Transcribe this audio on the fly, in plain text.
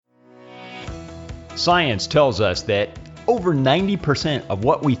Science tells us that over 90% of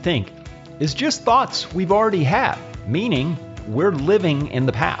what we think is just thoughts we've already had, meaning we're living in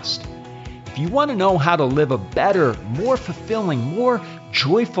the past. If you want to know how to live a better, more fulfilling, more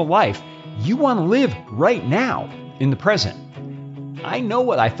joyful life, you want to live right now, in the present. I know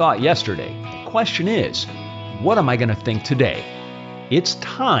what I thought yesterday. The question is, what am I going to think today? It's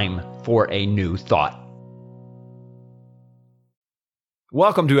time for a new thought.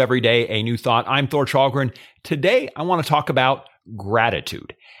 Welcome to Everyday A New Thought. I'm Thor Chalgren. Today, I want to talk about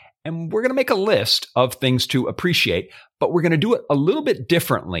gratitude. And we're going to make a list of things to appreciate, but we're going to do it a little bit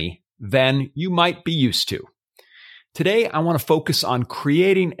differently than you might be used to. Today, I want to focus on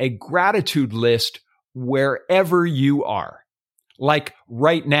creating a gratitude list wherever you are. Like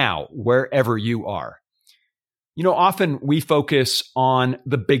right now, wherever you are. You know, often we focus on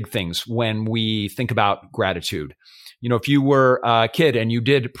the big things when we think about gratitude. You know, if you were a kid and you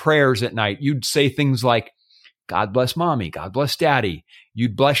did prayers at night, you'd say things like, God bless mommy, God bless daddy.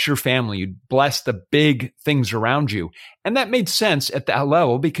 You'd bless your family. You'd bless the big things around you. And that made sense at that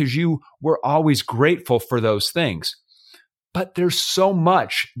level because you were always grateful for those things. But there's so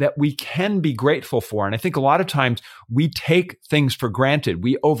much that we can be grateful for. And I think a lot of times we take things for granted.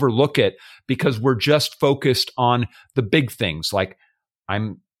 We overlook it because we're just focused on the big things. Like,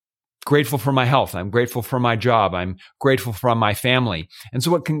 I'm grateful for my health. I'm grateful for my job. I'm grateful for my family. And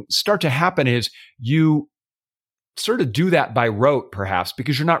so what can start to happen is you sort of do that by rote, perhaps,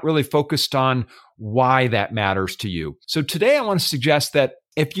 because you're not really focused on why that matters to you. So today I want to suggest that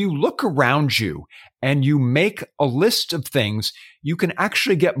if you look around you and you make a list of things, you can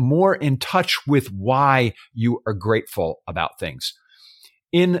actually get more in touch with why you are grateful about things.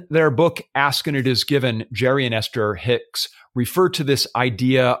 In their book, Ask and It Is Given, Jerry and Esther Hicks refer to this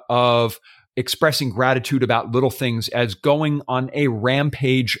idea of expressing gratitude about little things as going on a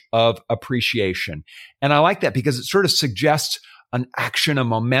rampage of appreciation. And I like that because it sort of suggests an action, a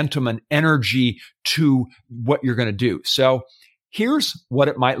momentum, an energy to what you're going to do. So here's what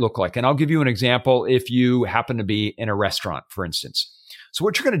it might look like. And I'll give you an example if you happen to be in a restaurant, for instance. So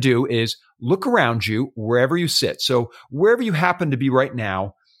what you're going to do is look around you wherever you sit. So wherever you happen to be right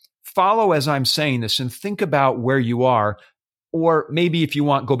now, follow as I'm saying this and think about where you are. Or maybe if you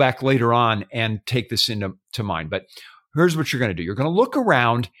want, go back later on and take this into mind. But here's what you're going to do. You're going to look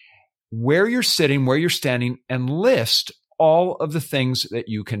around where you're sitting, where you're standing, and list all of the things that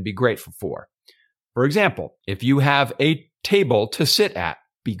you can be grateful for. For example, if you have a table to sit at,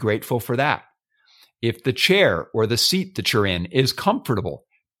 be grateful for that. If the chair or the seat that you're in is comfortable,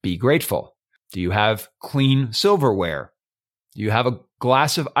 be grateful. Do you have clean silverware? Do you have a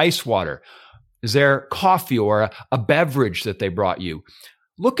glass of ice water? Is there coffee or a beverage that they brought you?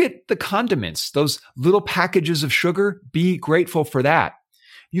 Look at the condiments, those little packages of sugar. Be grateful for that.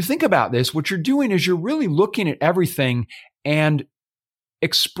 You think about this, what you're doing is you're really looking at everything and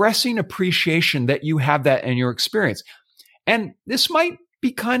expressing appreciation that you have that in your experience. And this might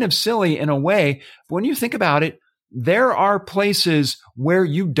be kind of silly in a way, but when you think about it, there are places where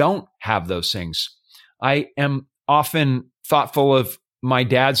you don't have those things. I am often thoughtful of my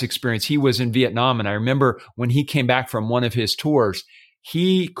dad's experience. He was in Vietnam, and I remember when he came back from one of his tours,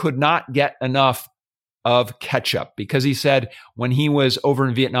 he could not get enough of ketchup because he said when he was over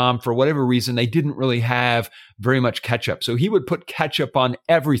in Vietnam, for whatever reason, they didn't really have very much ketchup. So he would put ketchup on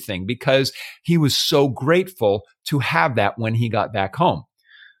everything because he was so grateful to have that when he got back home.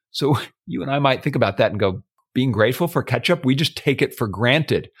 So you and I might think about that and go, being grateful for ketchup, we just take it for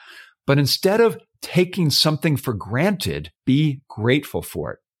granted. But instead of taking something for granted, be grateful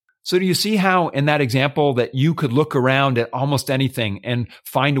for it. So do you see how in that example that you could look around at almost anything and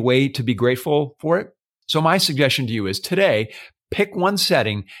find a way to be grateful for it? So my suggestion to you is today, pick one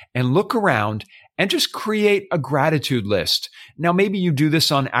setting and look around and just create a gratitude list. Now, maybe you do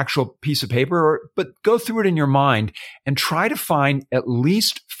this on actual piece of paper, but go through it in your mind and try to find at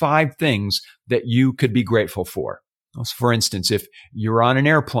least 5 things that you could be grateful for. So for instance, if you're on an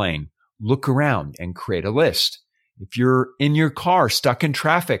airplane, look around and create a list. If you're in your car stuck in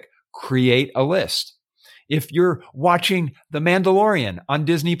traffic, create a list. If you're watching The Mandalorian on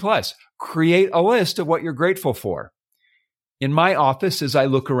Disney Plus, create a list of what you're grateful for. In my office, as I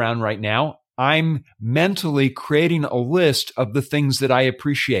look around right now, I'm mentally creating a list of the things that I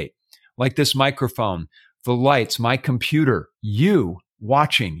appreciate, like this microphone, the lights, my computer, you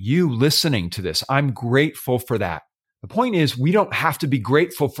watching, you listening to this. I'm grateful for that. The point is, we don't have to be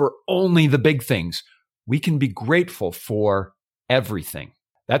grateful for only the big things. We can be grateful for everything.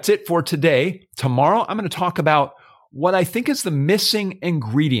 That's it for today. Tomorrow, I'm going to talk about what I think is the missing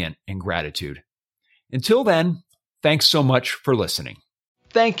ingredient in gratitude. Until then, thanks so much for listening.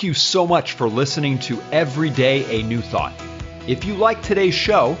 Thank you so much for listening to Every Day a New Thought. If you like today's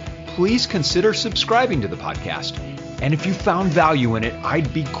show, please consider subscribing to the podcast. And if you found value in it,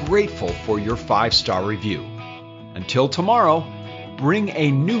 I'd be grateful for your 5-star review. Until tomorrow, bring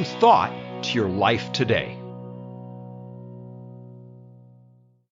a new thought to your life today.